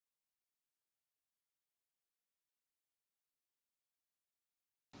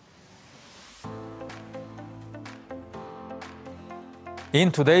In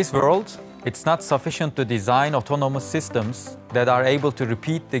today's world, it's not sufficient to design autonomous systems that are able to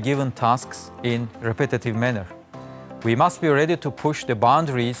repeat the given tasks in repetitive manner. We must be ready to push the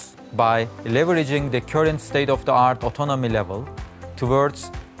boundaries by leveraging the current state-of-the-art autonomy level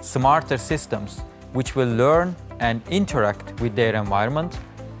towards smarter systems which will learn and interact with their environment,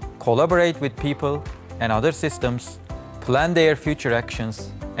 collaborate with people and other systems, plan their future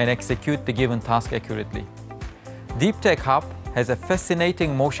actions, and execute the given task accurately. Deep Tech Hub has a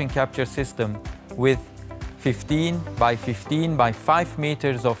fascinating motion capture system with 15 by 15 by 5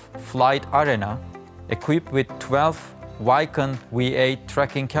 meters of flight arena equipped with 12 Vicon V8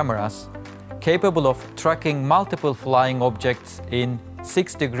 tracking cameras capable of tracking multiple flying objects in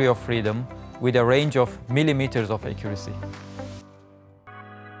 6 degrees of freedom with a range of millimeters of accuracy.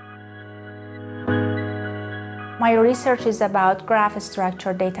 My research is about graph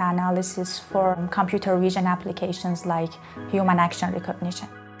structure data analysis for computer vision applications like human action recognition.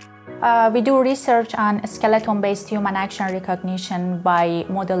 We do research on skeleton-based human action recognition by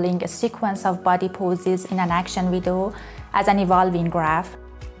modeling a sequence of body poses in an action video as an evolving graph.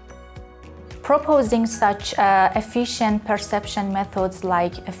 Proposing such efficient perception methods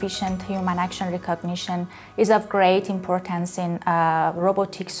like efficient human action recognition is of great importance in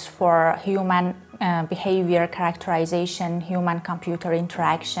robotics for human behavior characterization, human-computer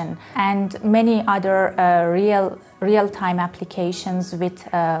interaction, and many other real-time applications with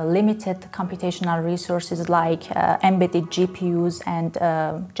limited computational resources like embedded GPUs and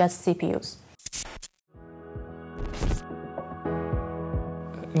just CPUs.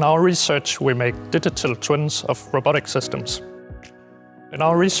 In our research, we make digital twins of robotic systems. In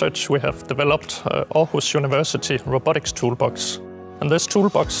our research, we have developed Aarhus University robotics toolbox. And this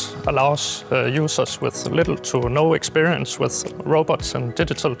toolbox allows users with little to no experience with robots and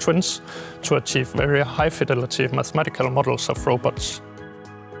digital twins to achieve very high-fidelity mathematical models of robots.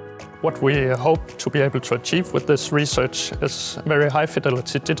 What we hope to be able to achieve with this research is very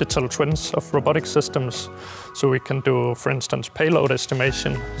high-fidelity digital twins of robotic systems, so we can do, for instance, payload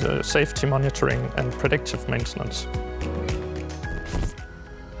estimation, safety monitoring, and predictive maintenance.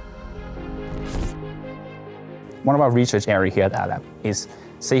 One of our research areas here at our lab is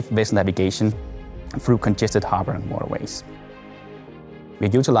safe vessel navigation through congested harbor and waterways.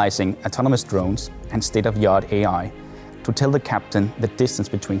 We're utilizing autonomous drones and state-of-the-art AI to tell the captain the distance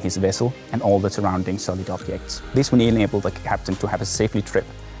between his vessel and all the surrounding solid objects. This will enable the captain to have a safely trip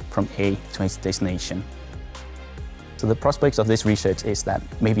from A to his destination. So the prospects of this research is that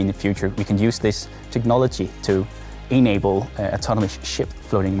maybe in the future we can use this technology to enable autonomous ship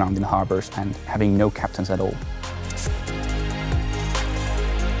floating around in harbors and having no captains at all.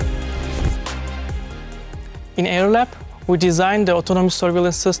 In AirLab, we designed the autonomous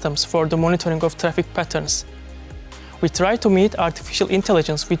surveillance systems for the monitoring of traffic patterns. We try to meet artificial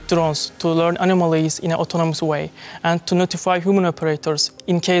intelligence with drones to learn anomalies in an autonomous way and to notify human operators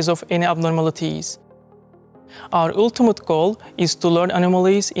in case of any abnormalities. Our ultimate goal is to learn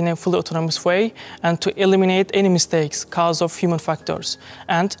anomalies in a fully autonomous way and to eliminate any mistakes caused of human factors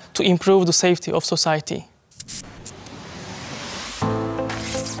and to improve the safety of society.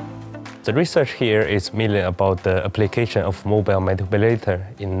 The research here is mainly about the application of mobile manipulator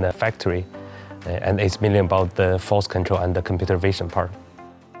in the factory, and it's mainly about the force control and the computer vision part.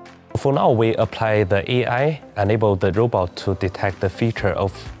 For now, we apply the AI, enable the robot to detect the feature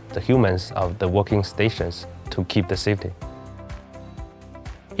of the humans of the working stations to keep the safety.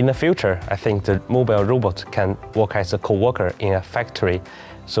 In the future, I think the mobile robot can work as a co-worker in a factory,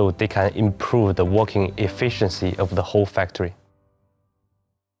 so they can improve the working efficiency of the whole factory.